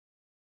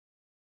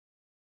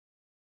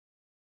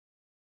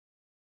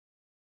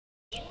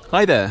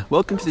Hi there,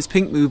 welcome to this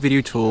Pinkmove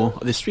video tour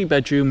of this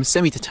 3-bedroom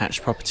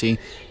semi-detached property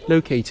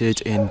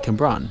located in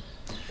Cambran.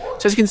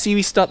 So as you can see,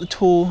 we start the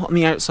tour on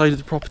the outside of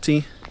the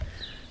property.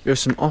 We have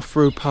some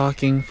off-road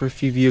parking for a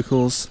few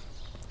vehicles.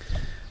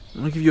 I'm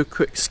going to give you a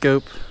quick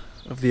scope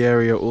of the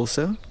area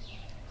also.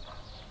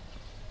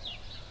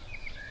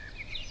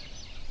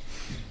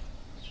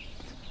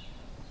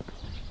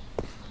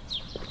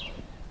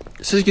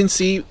 So as you can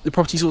see, the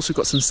property's also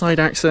got some side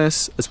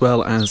access as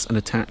well as an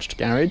attached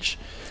garage.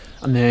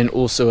 And then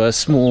also a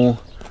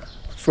small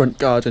front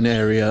garden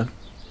area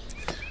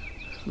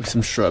with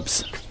some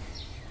shrubs.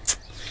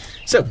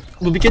 So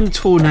we'll begin the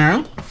tour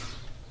now.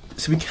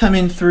 So we come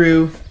in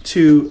through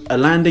to a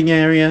landing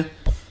area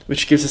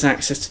which gives us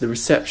access to the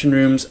reception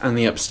rooms and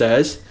the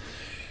upstairs.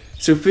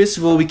 So first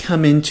of all, we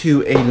come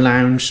into a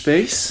lounge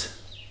space.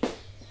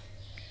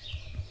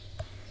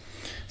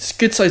 It's a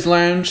good sized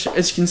lounge.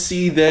 As you can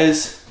see,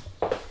 there's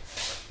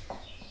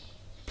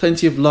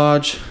plenty of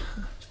large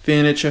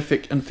furniture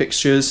and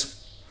fixtures.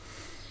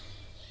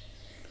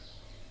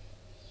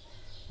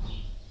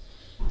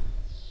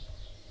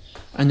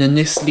 And then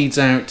this leads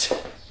out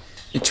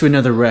into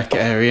another rec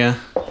area,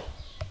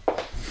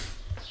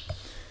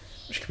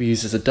 which can be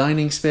used as a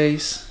dining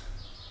space.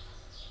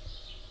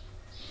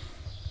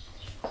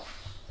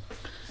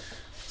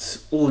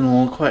 It's all in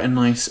all quite a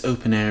nice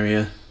open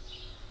area.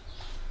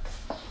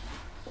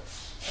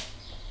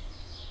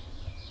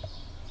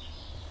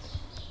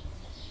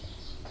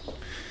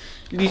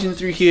 Leading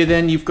through here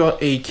then, you've got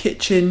a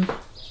kitchen.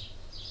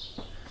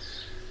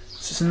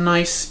 This is a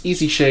nice,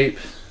 easy shape.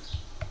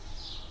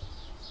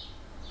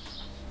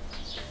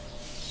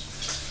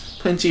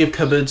 Plenty of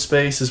cupboard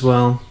space as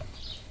well.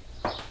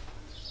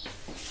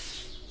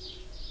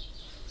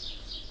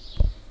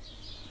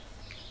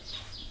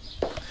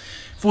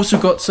 We've also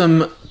got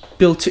some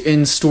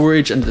built-in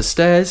storage under the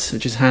stairs,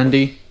 which is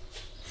handy.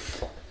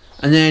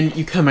 And then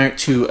you come out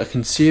to a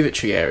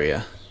conservatory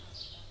area.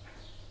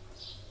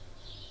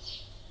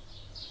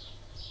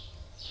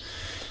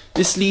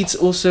 This leads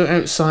also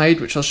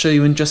outside, which I'll show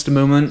you in just a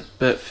moment,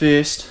 but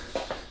first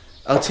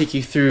I'll take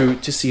you through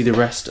to see the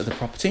rest of the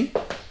property.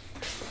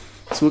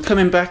 So we're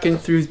coming back in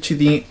through to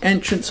the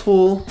entrance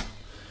hall.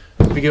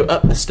 We go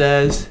up the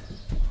stairs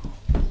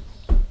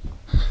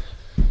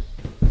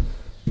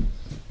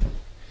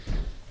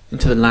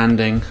into the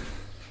landing.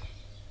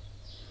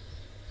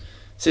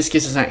 So this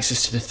gives us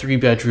access to the 3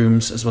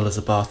 bedrooms as well as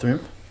the bathroom.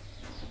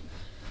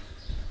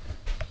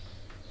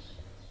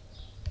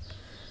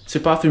 So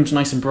bathroom's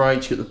nice and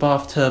bright. You've got the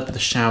bathtub with the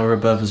shower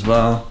above as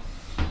well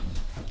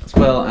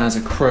as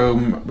a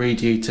chrome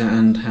radiator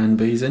and hand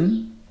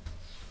basin.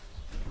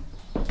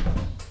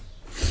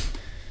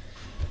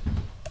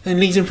 Then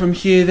leading from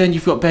here, then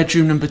you've got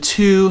bedroom number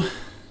 2.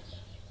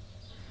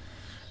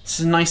 This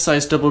is a nice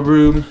sized double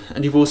room,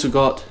 and you've also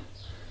got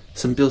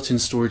some built-in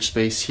storage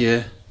space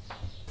here.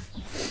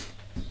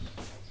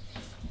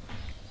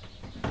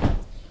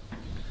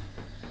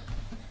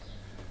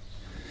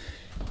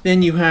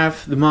 Then you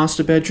have the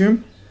master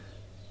bedroom.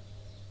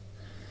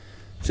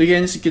 So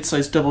again, it's a good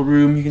sized double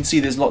room. You can see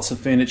there's lots of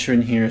furniture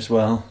in here as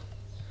well,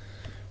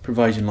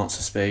 providing lots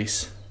of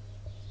space.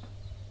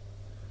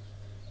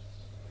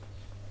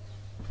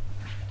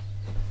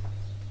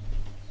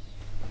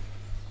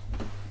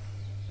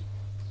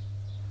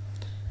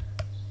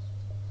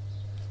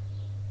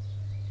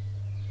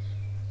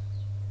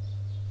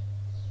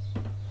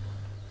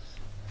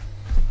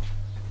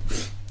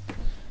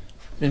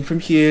 Then from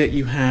here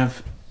you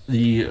have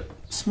the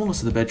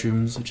smallest of the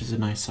bedrooms, which is a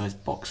nice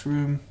sized box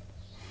room.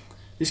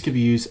 This could be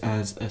used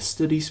as a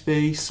study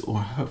space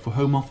or for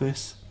home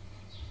office.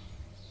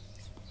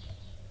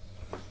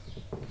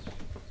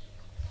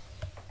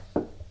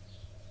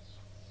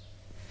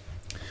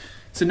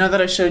 So now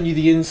that I've shown you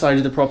the inside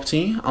of the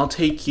property, I'll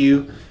take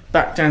you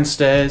back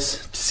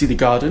downstairs to see the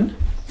garden.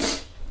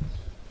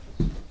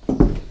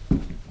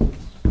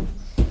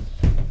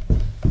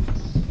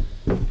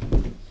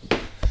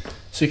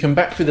 So you come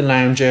back through the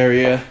lounge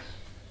area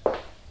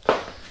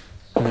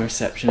and the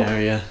reception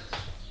area,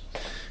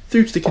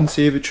 through to the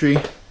conservatory,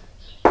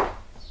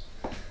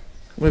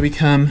 where we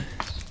come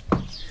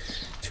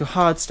to a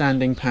hard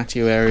standing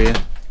patio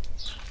area.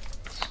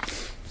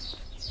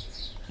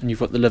 And you've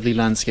got the lovely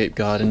landscape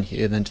garden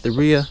here then to the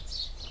rear.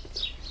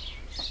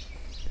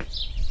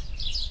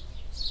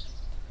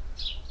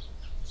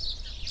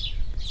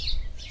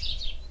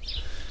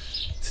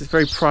 This is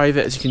very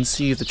private, as you can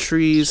see, the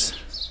trees.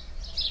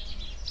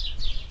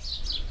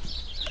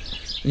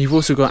 And you've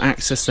also got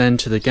access then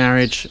to the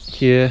garage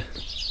here,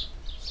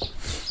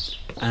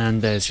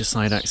 and there's your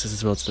side access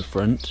as well to the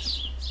front.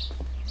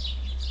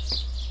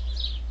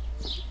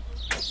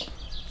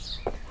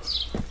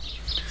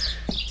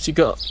 So you've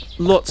got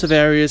lots of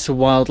areas for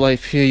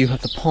wildlife here. You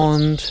have the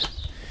pond,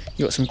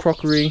 you've got some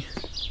crockery,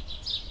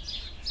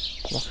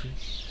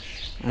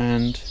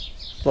 and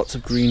lots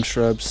of green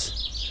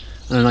shrubs,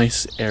 and a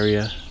nice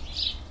area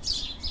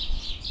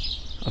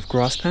of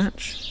grass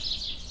patch.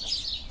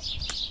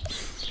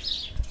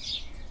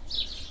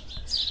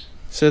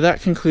 So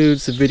that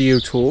concludes the video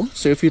tour.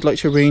 So if you'd like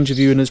to arrange a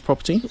viewing of this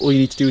property, all you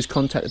need to do is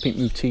contact the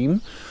Pinkmove team.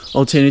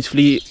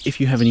 Alternatively,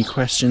 if you have any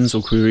questions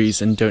or queries,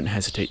 then don't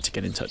hesitate to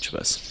get in touch with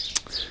us.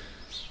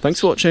 Thanks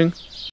for watching.